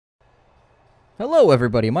Hello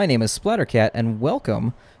everybody, my name is Splattercat, and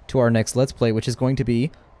welcome to our next Let's Play, which is going to be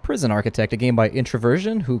Prison Architect, a game by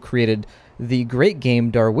Introversion, who created the great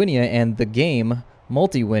game Darwinia and the game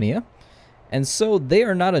Multiwinia. And so they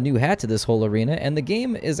are not a new hat to this whole arena, and the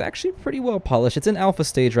game is actually pretty well polished. It's in alpha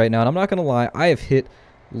stage right now, and I'm not going to lie, I have hit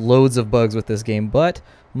loads of bugs with this game, but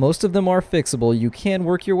most of them are fixable. You can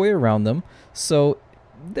work your way around them, so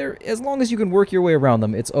as long as you can work your way around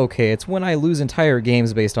them, it's okay. It's when I lose entire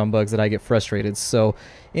games based on bugs that I get frustrated. So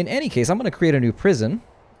in any case, I'm going to create a new prison,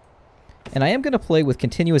 and I am going to play with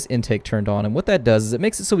continuous intake turned on. And what that does is it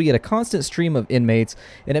makes it so we get a constant stream of inmates,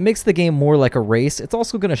 and it makes the game more like a race. It's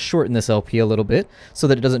also going to shorten this LP a little bit so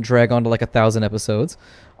that it doesn't drag on to like 1,000 episodes.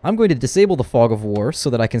 I'm going to disable the fog of war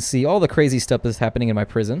so that I can see all the crazy stuff that's happening in my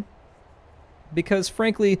prison. Because,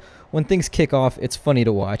 frankly, when things kick off, it's funny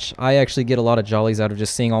to watch. I actually get a lot of jollies out of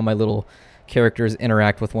just seeing all my little characters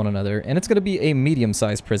interact with one another. And it's going to be a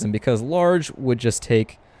medium-sized prison, because large would just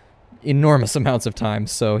take enormous amounts of time.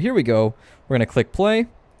 So here we go. We're going to click play.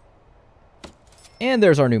 And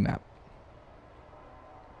there's our new map.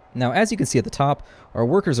 Now, as you can see at the top, our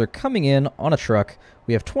workers are coming in on a truck.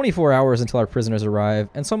 We have 24 hours until our prisoners arrive.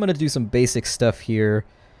 And so I'm going to do some basic stuff here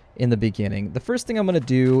in the beginning. The first thing I'm going to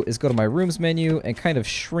do is go to my rooms menu and kind of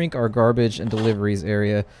shrink our garbage and deliveries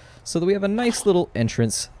area so that we have a nice little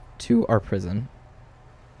entrance to our prison.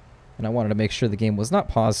 And I wanted to make sure the game was not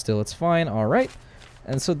paused still. It's fine. Alright.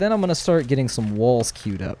 And so then I'm going to start getting some walls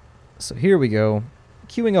queued up. So here we go.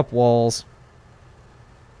 Queuing up walls.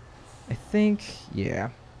 I think, yeah.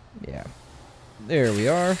 There we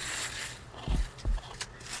are.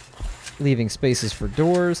 Leaving spaces for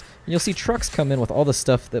doors. And you'll see trucks come in with all the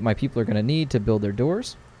stuff that my people are going to need to build their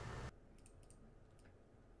doors.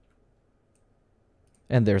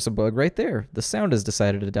 And there's a bug right there. The sound has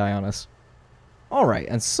decided to die on us. Alright,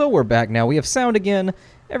 and so we're back now. We have sound again.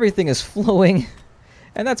 Everything is flowing.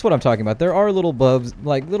 And that's what I'm talking about. There are little bugs,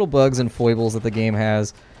 and foibles that the game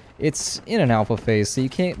has. It's in an alpha phase, so you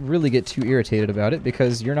can't really get too irritated about it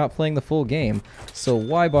because you're not playing the full game. So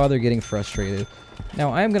why bother getting frustrated?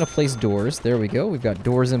 Now I am going to place doors. There we go. We've got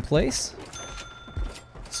doors in place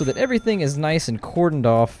so that everything is nice and cordoned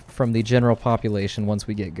off from the general population once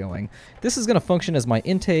we get going. This is going to function as my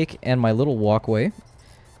intake and my little walkway.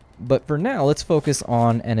 But for now, let's focus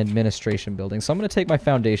on an administration building. So I'm going to take my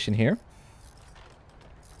foundation here.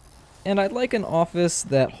 And I'd like an office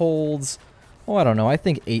that holds, oh, I don't know, I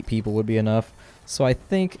think 8 people would be enough. So I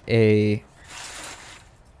think a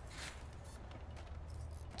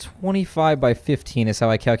 25 by 15 is how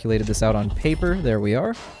I calculated this out on paper. There we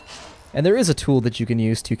are. And there is a tool that you can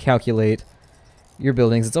use to calculate your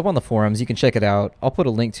buildings. It's up on the forums. You can check it out. I'll put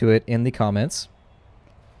a link to it in the comments.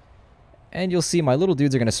 And you'll see my little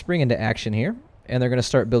dudes are going to spring into action here. And they're going to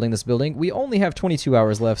start building this building. We only have 22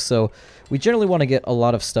 hours left, so we generally want to get a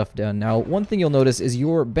lot of stuff done. Now, one thing you'll notice is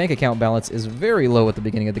your bank account balance is very low at the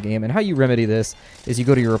beginning of the game. And how you remedy this is you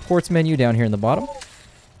go to your reports menu down here in the bottom.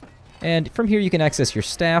 And from here you can access your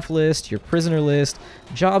staff list, your prisoner list,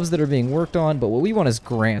 jobs that are being worked on, but what we want is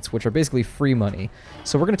grants, which are basically free money.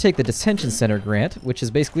 So we're going to take the detention center grant, which is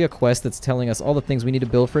basically a quest that's telling us all the things we need to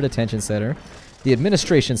build for a detention center. The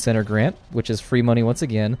administration center grant, which is free money once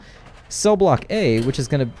again. Cell block A, which is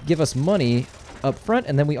going to give us money up front,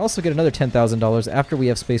 and then we also get another $10,000 after we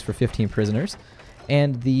have space for 15 prisoners.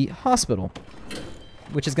 And the hospital,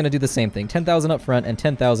 which is going to do the same thing, 10,000 up front and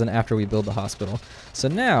 10,000 after we build the hospital. So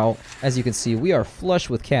now, as you can see, we are flush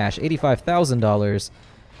with cash, $85,000.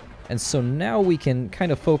 And so now we can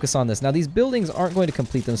kind of focus on this. Now these buildings aren't going to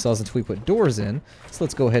complete themselves until we put doors in. So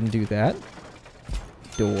let's go ahead and do that.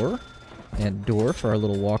 Door and door for our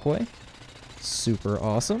little walkway. Super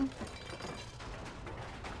awesome.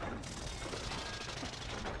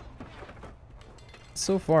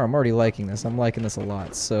 So far, I'm already liking this. I'm liking this a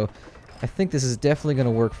lot. So I think this is definitely going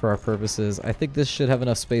to work for our purposes. I think this should have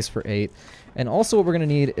enough space for 8. And also what we're going to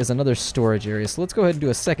need is another storage area. So let's go ahead and do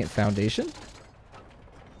a second foundation.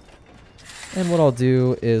 And what I'll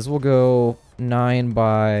do is we'll go 9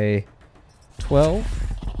 by 12.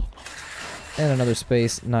 And another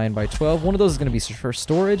space 9 by 12. One of those is going to be for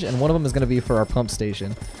storage, and one of them is going to be for our pump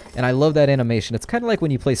station. And I love that animation. It's kind of like when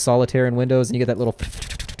you play solitaire in Windows and you get that little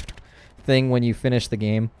thing when you finish the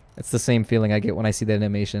game. It's the same feeling I get when I see that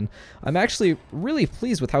animation. I'm actually really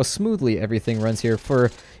pleased with how smoothly everything runs here.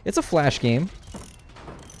 It's a Flash game,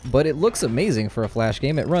 but it looks amazing for a Flash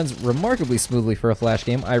game. It runs remarkably smoothly for a Flash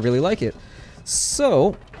game. I really like it.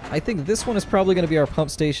 So I think this one is probably going to be our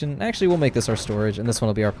pump station. Actually, we'll make this our storage, and this one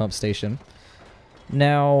will be our pump station.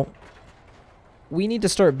 Now, we need to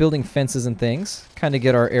start building fences and things, kind of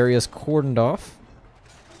get our areas cordoned off.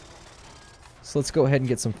 So let's go ahead and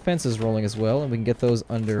get some fences rolling as well, and we can get those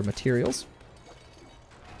under materials.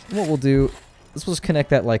 And what we'll do is we'll just connect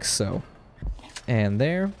that like so. And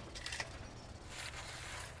there.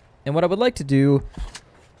 And what I would like to do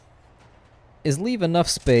is leave enough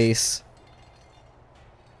space.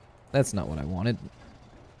 That's not what I wanted.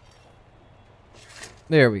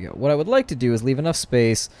 There we go. What I would like to do is leave enough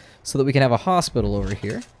space so that we can have a hospital over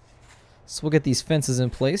here. So we'll get these fences in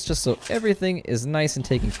place just so everything is nice and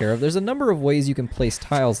taken care of. There's a number of ways you can place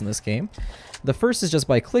tiles in this game. The first is just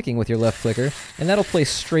by clicking with your left clicker, and that'll place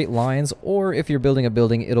straight lines, or if you're building a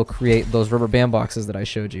building, it'll create those rubber band boxes that I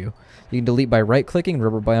showed you. You can delete by right clicking,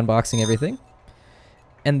 rubber band boxing everything.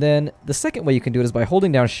 And then the second way you can do it is by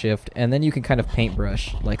holding down shift, and then you can kind of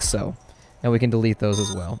paintbrush like so. And we can delete those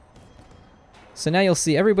as well. So now you'll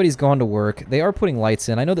see everybody's gone to work. They are putting lights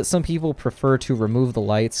in. I know that some people prefer to remove the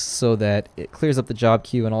lights so that it clears up the job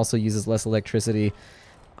queue and also uses less electricity.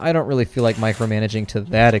 I don't really feel like micromanaging to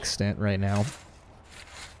that extent right now.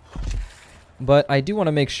 But I do want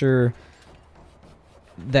to make sure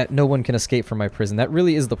that no one can escape from my prison. That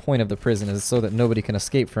really is the point of the prison, is so that nobody can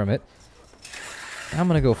escape from it. I'm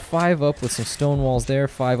going to go 5 up with some stone walls there,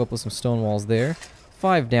 5 up with some stone walls there.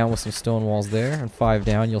 5 down with some stone walls there, and 5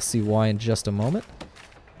 down. You'll see why in just a moment.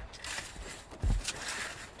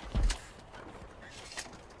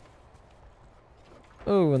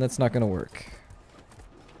 Oh, and that's not going to work.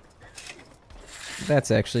 That's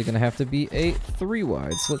actually going to have to be a 3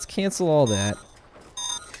 wide, so let's cancel all that.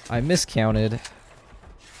 I miscounted.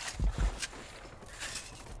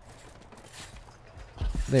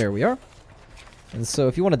 There we are. And so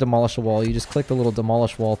if you want to demolish a wall, you just click the little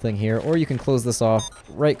demolish wall thing here, or you can close this off,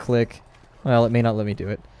 right click. Well, it may not let me do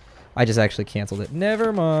it. I just actually canceled it.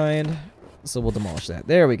 Never mind. So we'll demolish that.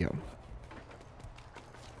 There we go.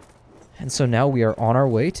 And so now we are on our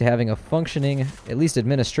way to having a functioning, at least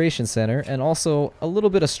administration center, and also a little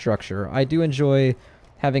bit of structure. I do enjoy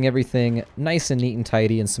having everything nice and neat and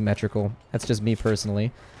tidy and symmetrical. That's just me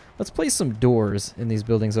personally. Let's place some doors in these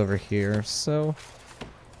buildings over here. So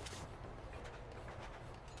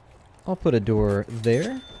I'll put a door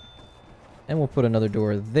there, and we'll put another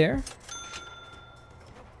door there.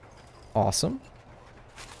 Awesome.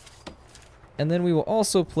 And then we will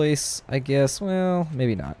also place, I guess, well,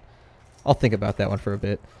 maybe not. I'll think about that one for a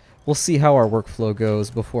bit. We'll see how our workflow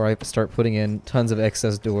goes before I start putting in tons of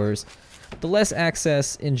excess doors. The less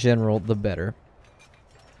access in general, the better.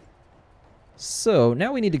 So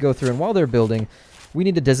now we need to go through, and while they're building, we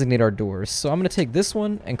need to designate our doors. So I'm going to take this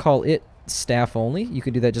one and call it staff only. You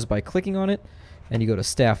can do that just by clicking on it, and you go to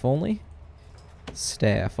staff only,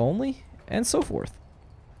 and so forth.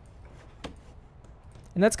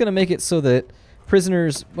 And that's going to make it so that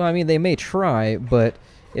prisoners, well, I mean, they may try, but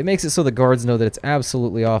it makes it so the guards know that it's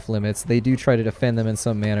absolutely off limits. They do try to defend them in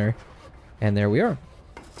some manner, and there we are.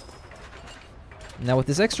 Now with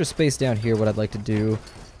this extra space down here, what I'd like to do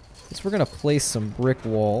is we're going to place some brick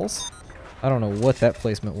walls. I don't know what that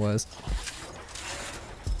placement was.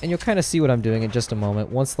 And you'll kind of see what I'm doing in just a moment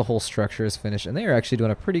once the whole structure is finished. And they are actually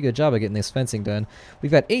doing a pretty good job of getting this fencing done.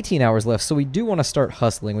 We've got 18 hours left, so we do want to start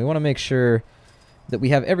hustling. We want to make sure that we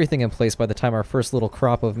have everything in place by the time our first little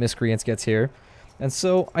crop of miscreants gets here. And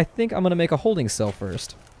so I think I'm going to make a holding cell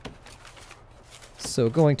first. So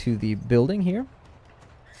going to the building here,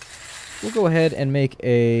 we'll go ahead and make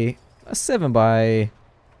a 7 by...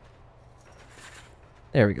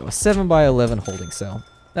 There we go, a 7 by 11 holding cell.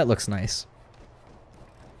 That looks nice.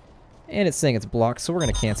 And it's saying it's blocked, so we're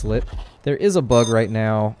going to cancel it. There is a bug right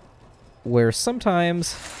now where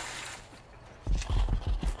sometimes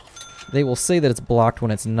they will say that it's blocked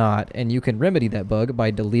when it's not, and you can remedy that bug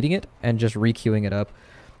by deleting it and just re-queuing it up.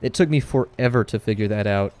 It took me forever to figure that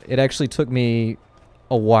out. It actually took me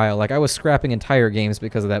a while. Like, I was scrapping entire games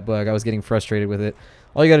because of that bug. I was getting frustrated with it.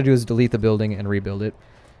 All you got to do is delete the building and rebuild it,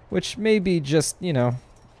 which may be just, you know,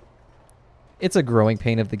 it's a growing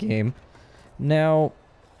pain of the game. Now,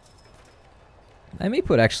 I may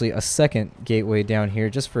put actually a second gateway down here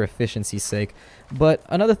just for efficiency's sake, but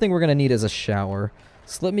another thing we're going to need is a shower.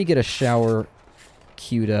 So let me get a shower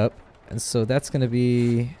queued up, and so that's going to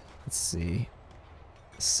be, let's see,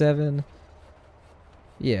 7.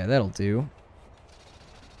 Yeah, that'll do.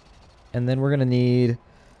 And then we're going to need,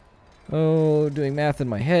 oh, doing math in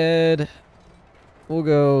my head, we'll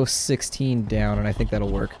go 16 down, and I think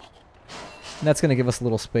that'll work. And that's going to give us a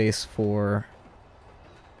little space for...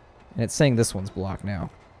 And it's saying this one's blocked now.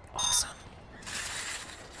 Awesome.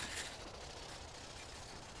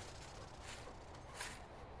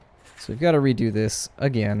 So we've got to redo this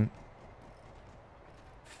again.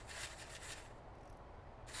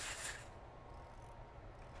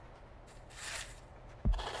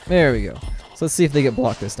 There we go. So So let's see if they get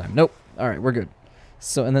blocked this time. Nope. Alright, we're good.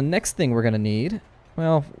 So, and the next thing we're going to need...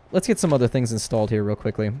 Well, let's get some other things installed here real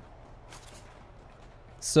quickly.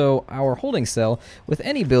 So, our holding cell, with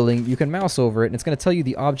any building, you can mouse over it, and it's going to tell you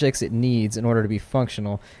the objects it needs in order to be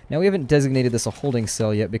functional. Now, we haven't designated this a holding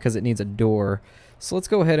cell yet because it needs a door. So let's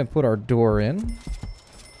go ahead and put our door in.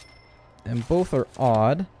 And both are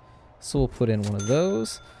odd, so we'll put in one of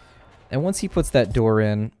those. And once he puts that door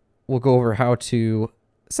in, we'll go over how to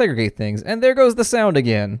segregate things. And there goes the sound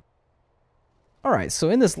again. Alright, so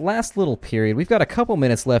in this last little period, we've got a couple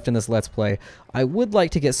minutes left in this Let's Play. I would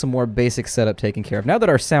like to get some more basic setup taken care of. Now that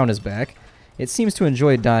our sound is back, it seems to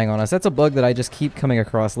enjoy dying on us. That's a bug that I just keep coming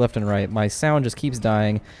across left and right. My sound just keeps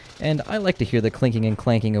dying, and I like to hear the clinking and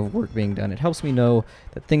clanking of work being done. It helps me know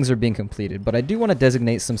that things are being completed, but I do want to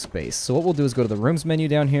designate some space. So what we'll do is go to the Rooms menu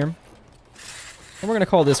down here, and we're going to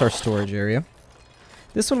call this our storage area.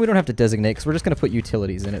 This one we don't have to designate because we're just going to put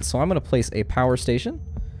utilities in it. So I'm going to place a power station.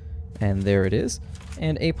 And there it is.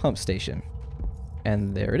 And a pump station.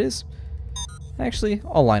 And there it is. Actually,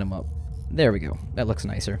 I'll line them up. There we go. That looks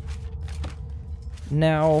nicer.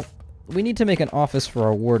 Now, we need to make an office for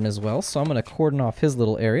our warden as well, so I'm going to cordon off his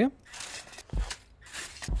little area.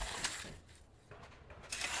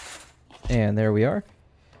 And there we are.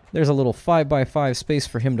 There's a little 5x5 space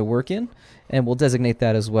for him to work in, and we'll designate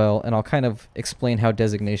that as well, and I'll kind of explain how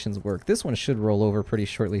designations work. This one should roll over pretty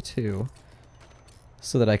shortly too,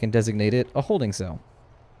 so that I can designate it a holding cell.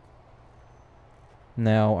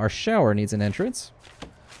 Now, our shower needs an entrance.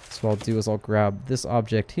 So what I'll do is I'll grab this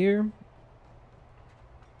object here.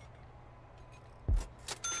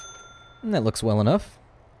 And that looks well enough.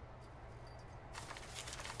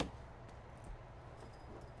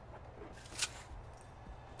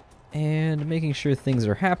 And making sure things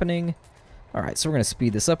are happening. Alright, so we're going to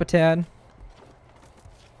speed this up a tad.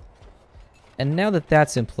 And now that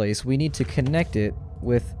that's in place, we need to connect it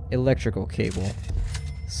with electrical cable.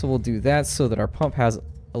 So we'll do that so that our pump has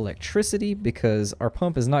electricity, because our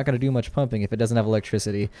pump is not going to do much pumping if it doesn't have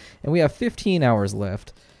electricity. And we have 15 hours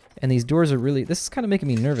left. And these doors are really... This is kind of making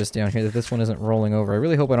me nervous down here that this one isn't rolling over. I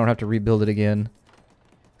really hope I don't have to rebuild it again.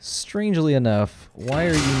 Strangely enough, why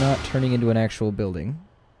are you not turning into an actual building?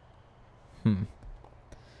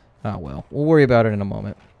 Ah, well. We'll worry about it in a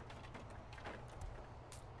moment.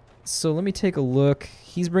 So let me take a look.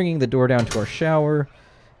 He's bringing the door down to our shower.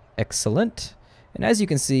 Excellent. And as you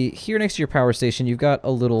can see, here next to your power station, you've got a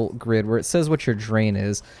little grid where it says what your drain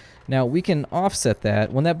is. Now, we can offset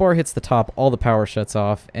that. When that bar hits the top, all the power shuts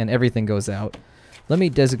off and everything goes out. Let me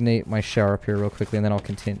designate my shower up here real quickly, and then I'll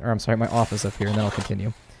continue. Or I'm sorry, my office up here, and then I'll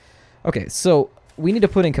continue. Okay, so we need to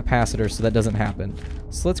put in capacitors so that doesn't happen.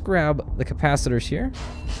 So let's grab the capacitors here.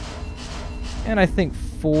 And I think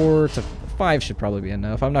 4 to 5 should probably be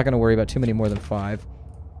enough. I'm not going to worry about too many more than 5.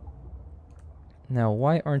 Now,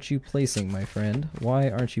 why aren't you placing, my friend?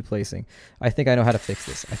 Why aren't you placing? I think I know how to fix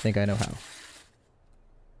this. I think I know how.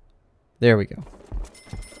 There we go.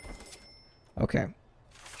 Okay.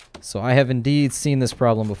 So I have indeed seen this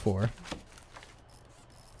problem before.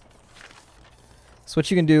 So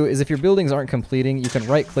what you can do is, if your buildings aren't completing, you can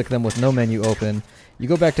right-click them with no menu open. You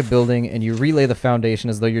go back to building and you relay the foundation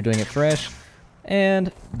as though you're doing it fresh.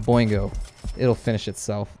 And boingo. It'll finish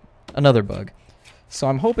itself. Another bug. So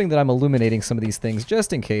I'm hoping that I'm illuminating some of these things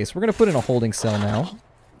just in case. We're going to put in a holding cell now.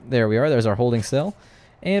 There we are. There's our holding cell.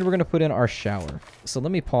 And we're going to put in our shower. So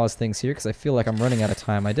let me pause things here because I feel like I'm running out of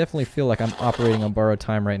time. I definitely feel like I'm operating on borrowed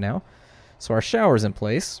time right now. So our shower's in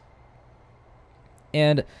place.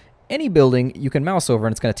 And any building you can mouse over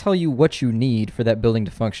and it's going to tell you what you need for that building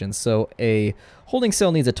to function. So a holding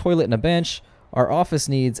cell needs a toilet and a bench. Our office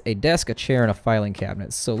needs a desk, a chair, and a filing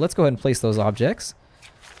cabinet. So let's go ahead and place those objects.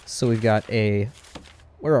 So we've got a...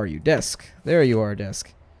 Where are you? Desk. There you are,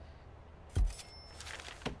 desk.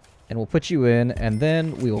 And we'll put you in, and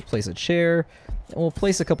then we will place a chair, and we'll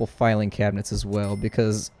place a couple filing cabinets as well,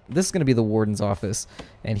 because this is going to be the warden's office,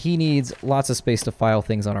 and he needs lots of space to file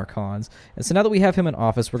things on our cons. And so now that we have him in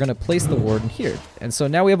office, we're going to place the warden here. And so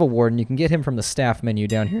now we have a warden. You can get him from the staff menu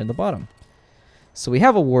down here in the bottom. So we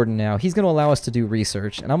have a warden now. He's going to allow us to do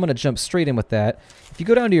research, and I'm going to jump straight in with that. If you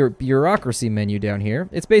go down to your bureaucracy menu down here,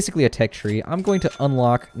 it's basically a tech tree. I'm going to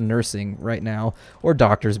unlock nursing right now, or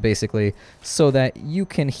doctors basically, so that you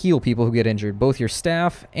can heal people who get injured. Both your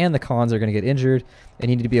staff and the cons are going to get injured, and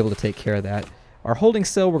you need to be able to take care of that. Our holding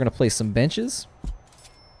cell, we're going to place some benches.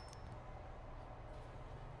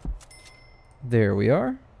 There we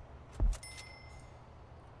are.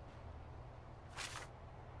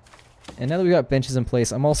 And now that we've got benches in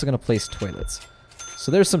place, I'm also going to place toilets.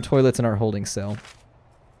 So there's some toilets in our holding cell.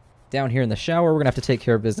 Down here in the shower, we're going to have to take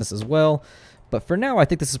care of business as well. But for now, I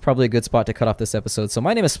think this is probably a good spot to cut off this episode. So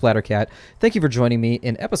my name is Splattercat. Thank you for joining me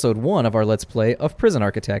in episode 1 of our Let's Play of Prison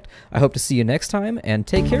Architect. I hope to see you next time, and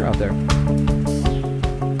take care out there.